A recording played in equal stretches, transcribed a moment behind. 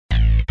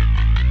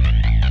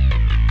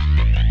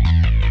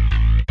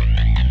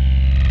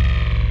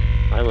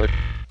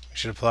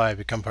should apply.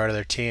 Become part of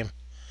their team.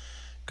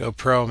 Go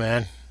pro,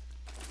 man.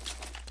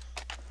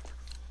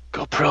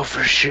 Go pro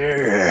for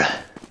sure.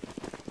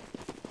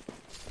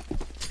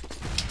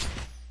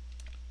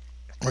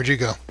 Where'd you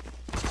go?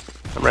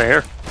 I'm right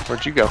here.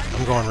 Where'd you go?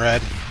 I'm going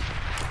red.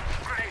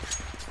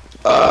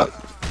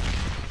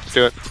 Let's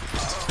do it.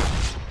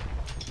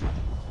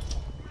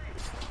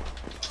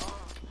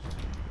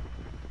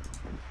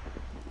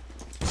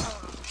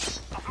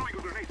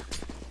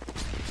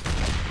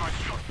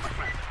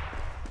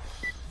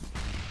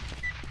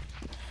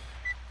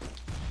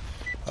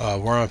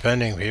 Warm-up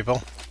ending,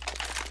 people.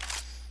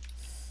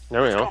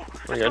 There we go.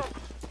 We're good.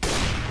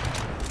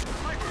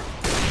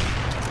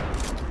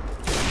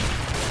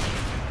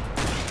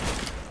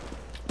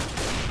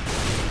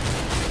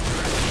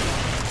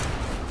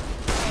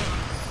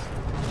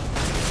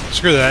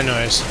 Screw that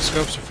noise.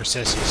 Scopes are for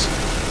sissies.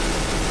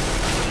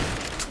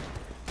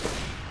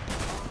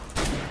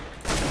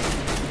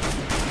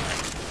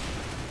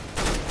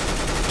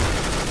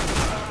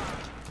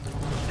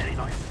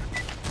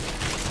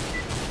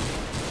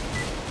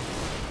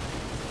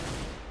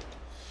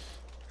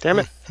 Damn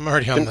it. I'm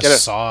already on the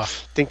saw.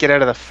 Didn't get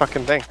out of the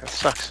fucking thing. That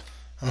sucks.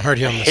 I'm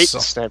already on the hate saw.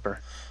 the sniper.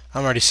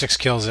 I'm already 6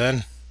 kills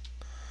in.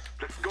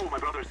 Let's go, my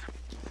brothers.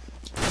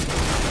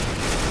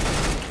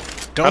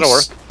 That'll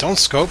work. Don't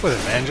scope with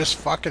it, man. Just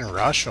fucking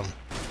rush them.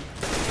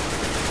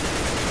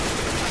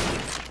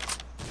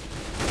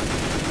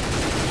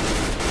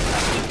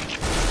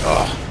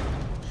 Oh.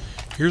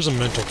 Here's a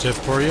mental tip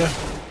for you.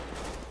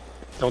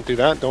 Don't do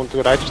that. Don't do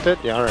what I just did.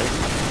 Yeah, alright.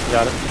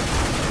 Got it.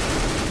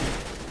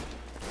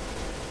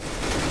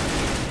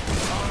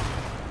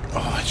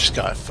 Oh, I just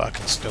got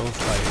fucking stovepipe.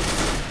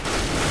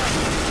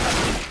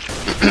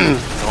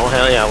 Oh,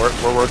 hell yeah.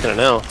 We're working it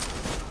now.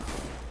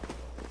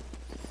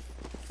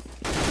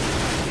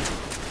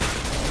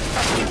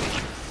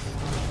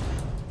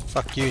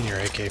 Fuck you and your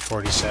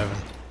AK-47.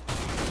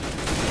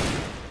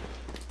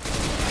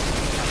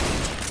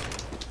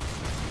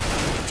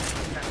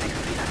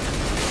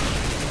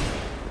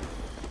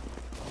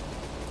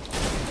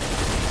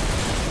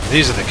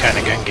 These are the kind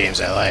of gun games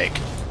I like.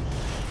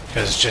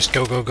 Because it's just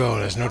go, go, go.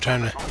 There's no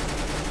time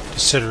to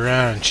sit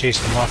around and chase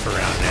them off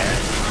around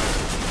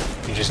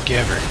there. You just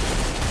give her.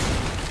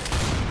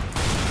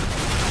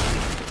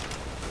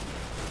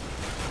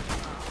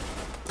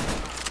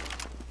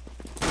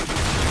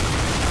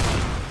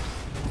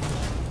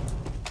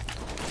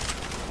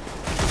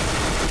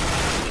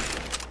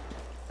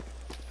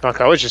 Fuck,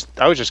 I was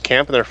just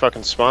camping their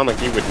fucking spawn like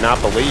you would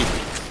not believe.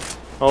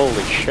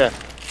 Holy shit.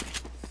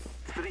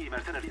 3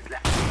 mercenaries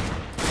left.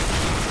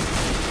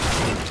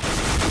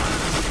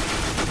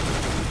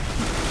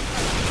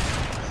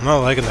 I'm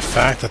not liking the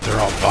fact that they're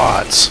all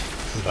bots,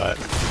 but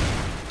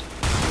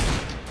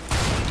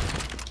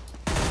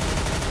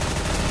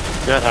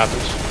That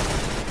happens.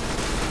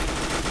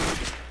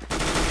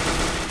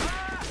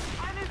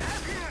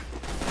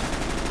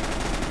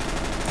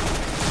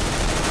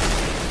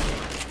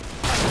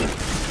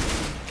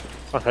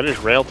 Fuck, I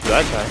just railed through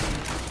that guy.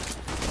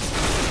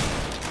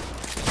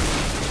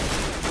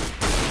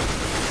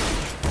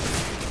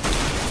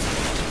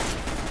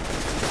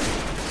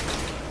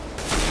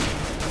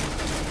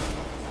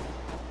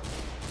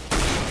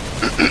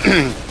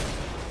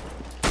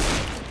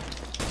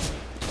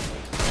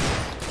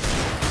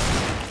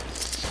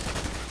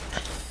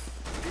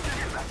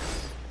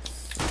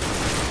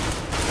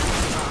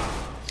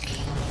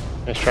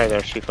 Nice try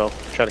there, Chico.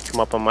 Try to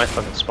come up on my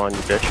fucking spawn, you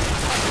bitch.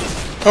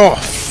 oh,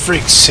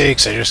 freak's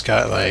sakes! I just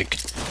got like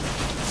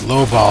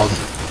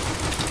lowballed.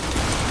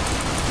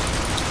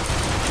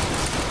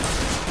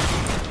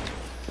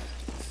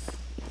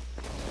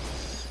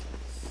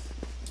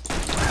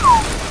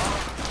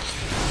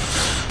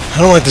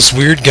 I don't like this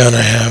weird gun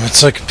I have.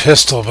 It's like a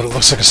pistol, but it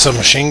looks like a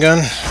submachine gun.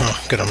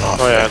 Oh, get him off.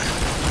 Oh yeah.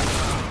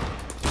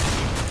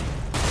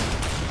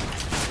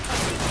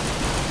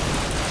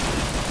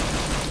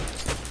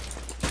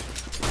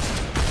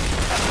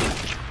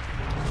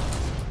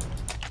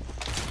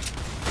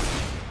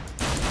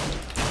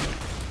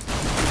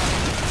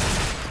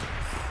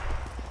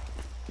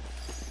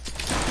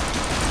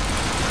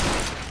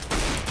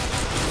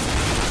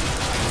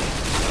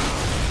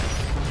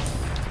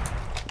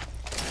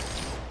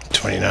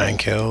 Nine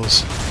kills.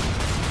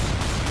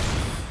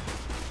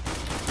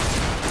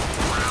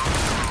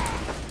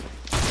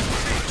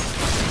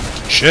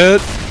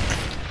 Shit.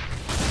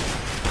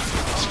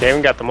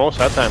 Skaven got the most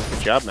that time. Good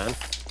job, man.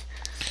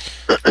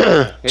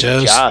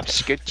 Good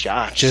jobs. Good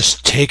jobs.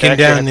 Just taking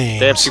down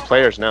names. They have 2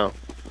 players now.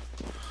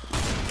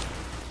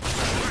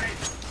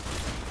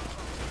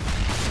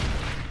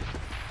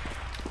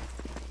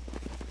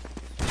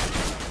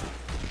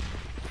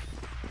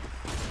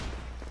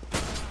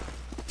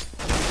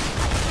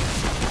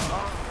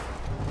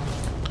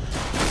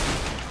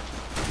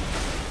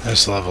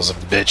 This level's a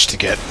bitch to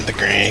get the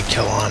grenade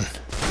kill on.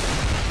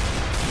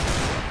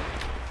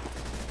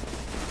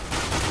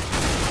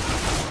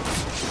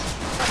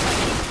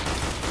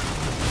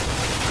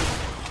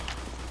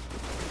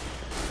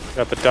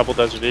 Got the double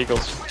Desert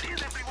Eagles.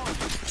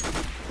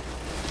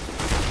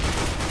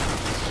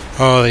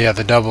 Oh yeah,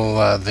 the double,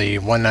 the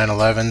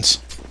 1911s.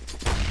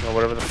 Or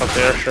whatever the fuck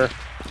they are, sure.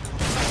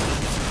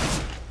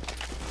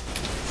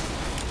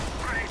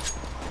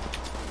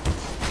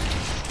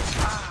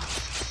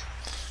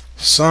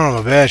 Son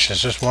of a bitch,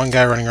 it's just one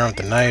guy running around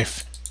with a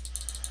knife.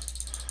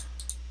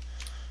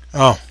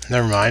 Oh,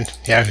 never mind.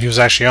 Yeah, he was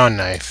actually on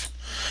knife.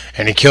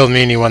 And he killed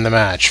me and he won the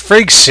match.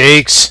 Freak's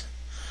sakes!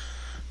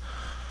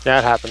 Yeah,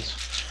 it happens.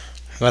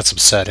 That's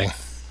upsetting.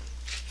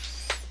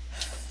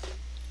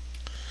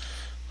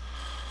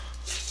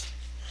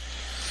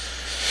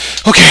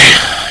 Okay,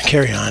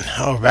 carry on.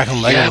 Oh, we're back on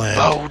Legoland.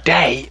 Oh,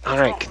 day!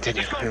 Alright,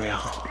 continue. Here we go.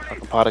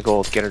 Fucking pot of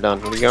gold. Get her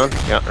done. Are we going?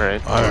 Yeah,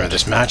 alright. Oh, I remember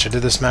this match. I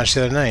did this match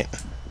the other night.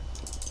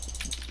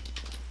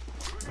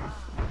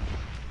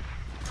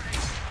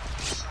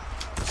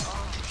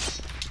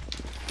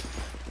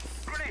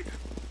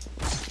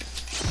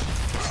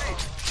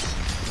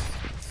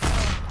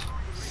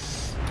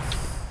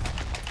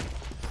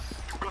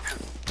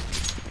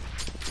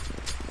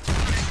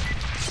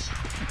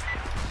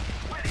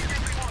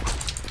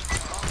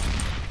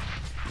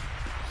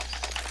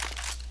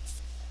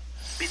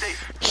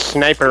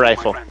 Sniper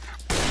rifle.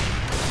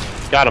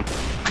 Got him.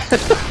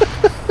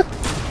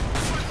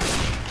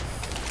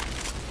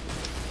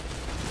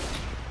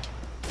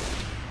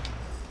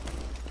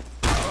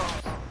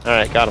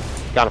 Alright, got him.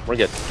 Got him. We're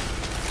good.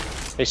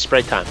 Hey,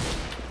 spray time.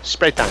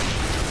 Spray time.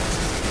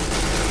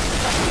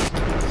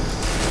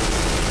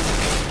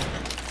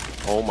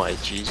 Oh my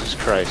Jesus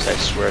Christ. I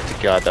swear to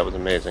God, that was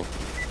amazing.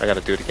 I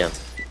gotta do it again.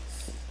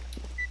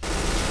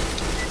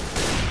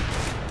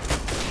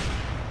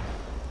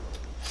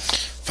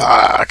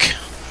 Fuck.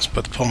 I was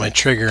about to pull my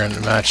trigger and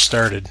the match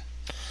started.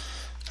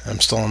 I'm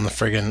still on the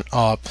friggin'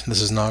 op.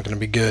 This is not going to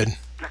be good.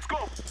 Let's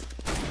go.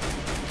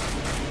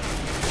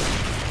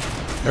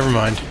 Never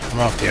mind. I'm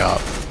off the op.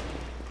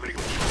 Very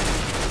good.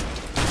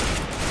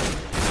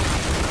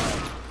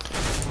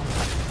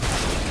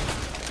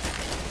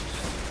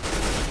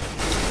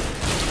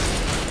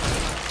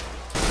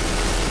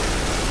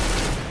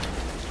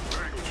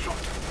 Very good shot.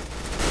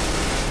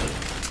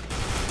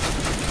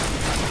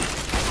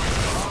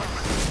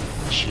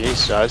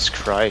 Jesus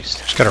Christ.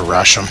 Just gotta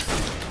rush him.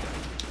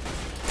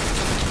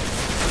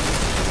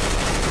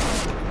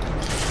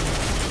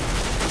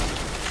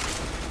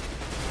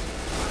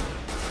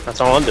 That's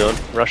all I'm doing.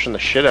 Rushing the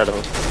shit out of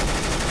him.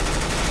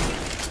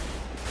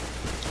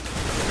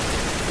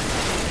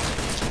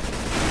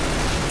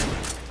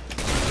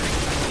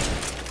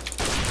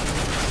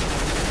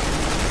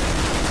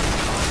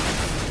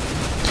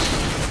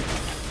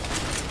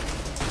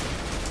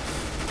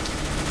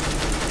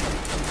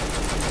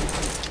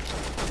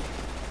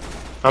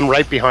 I'm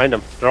right behind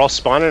them. They're all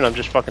spawning and I'm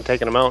just fucking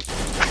taking them out.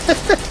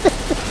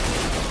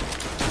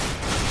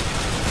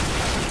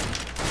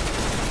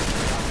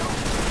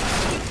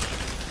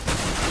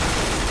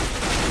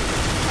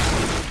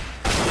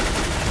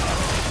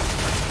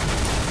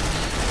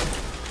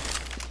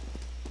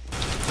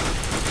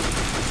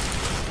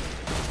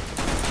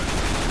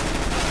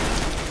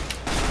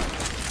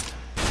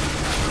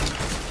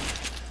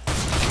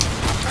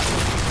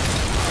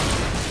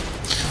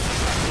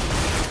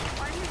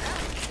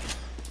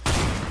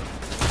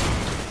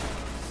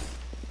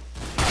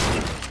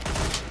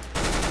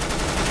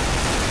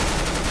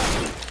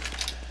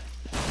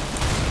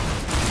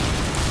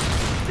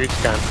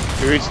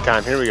 Huge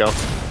time. Here we go.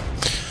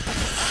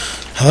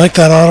 I like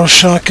that auto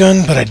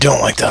shotgun, but I don't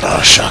like that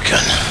auto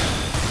shotgun.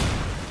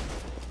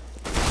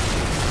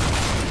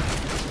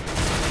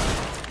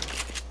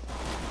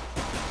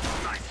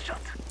 Nice shot.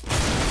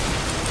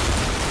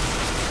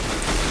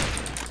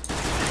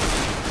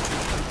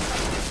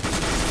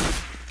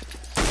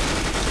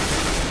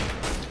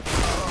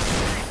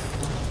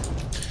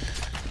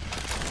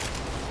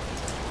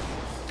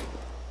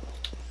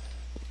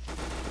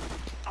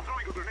 I'm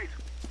throwing a grenade.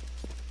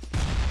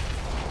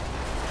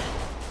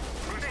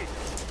 Grenade.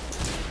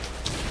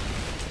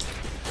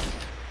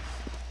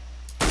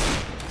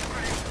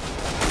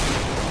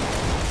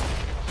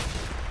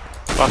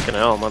 Fucking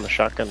hell, I'm on the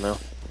shotgun now.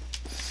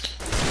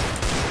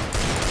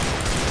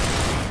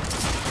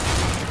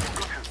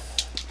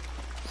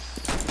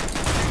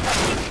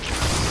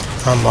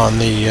 I'm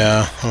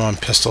on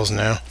pistols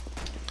now.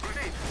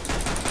 Grenade.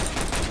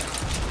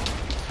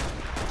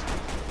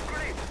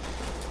 Grenade.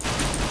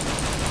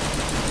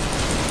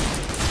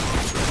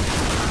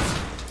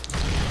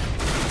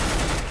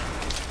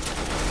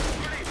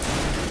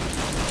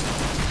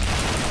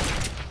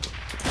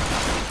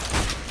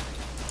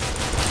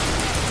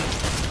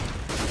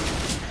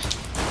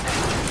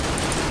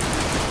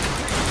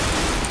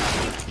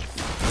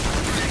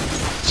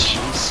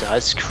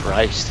 Jesus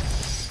Christ.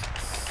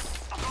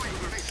 I'm throwing a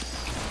grenade.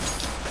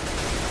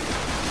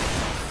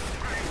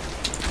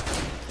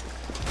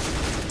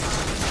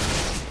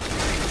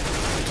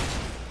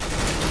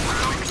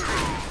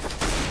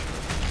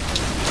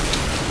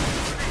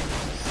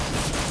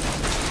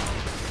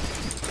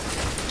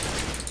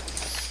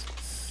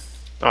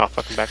 Oh,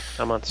 fucking back.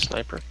 I'm on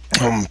sniper.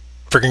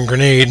 Friggin'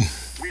 grenade.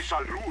 We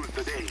shall rule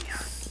the day.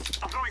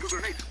 I'm throwing a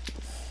grenade.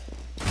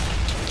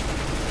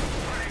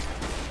 Grenade.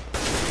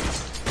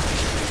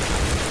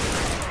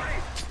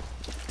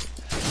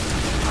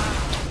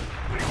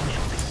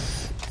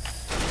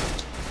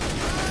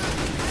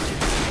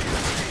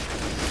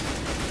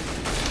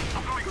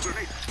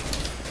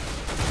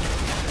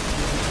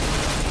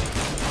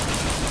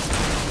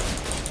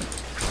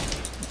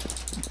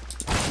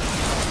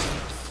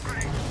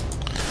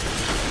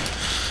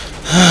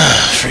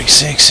 freak's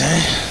sakes,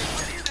 eh?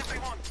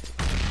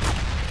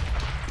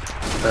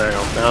 There we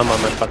go. Now I'm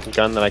on my fucking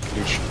gun that I can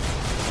do.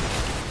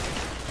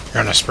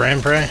 You're on a spray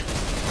and pray?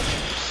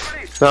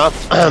 No,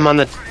 I'm on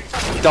the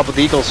double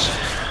eagles.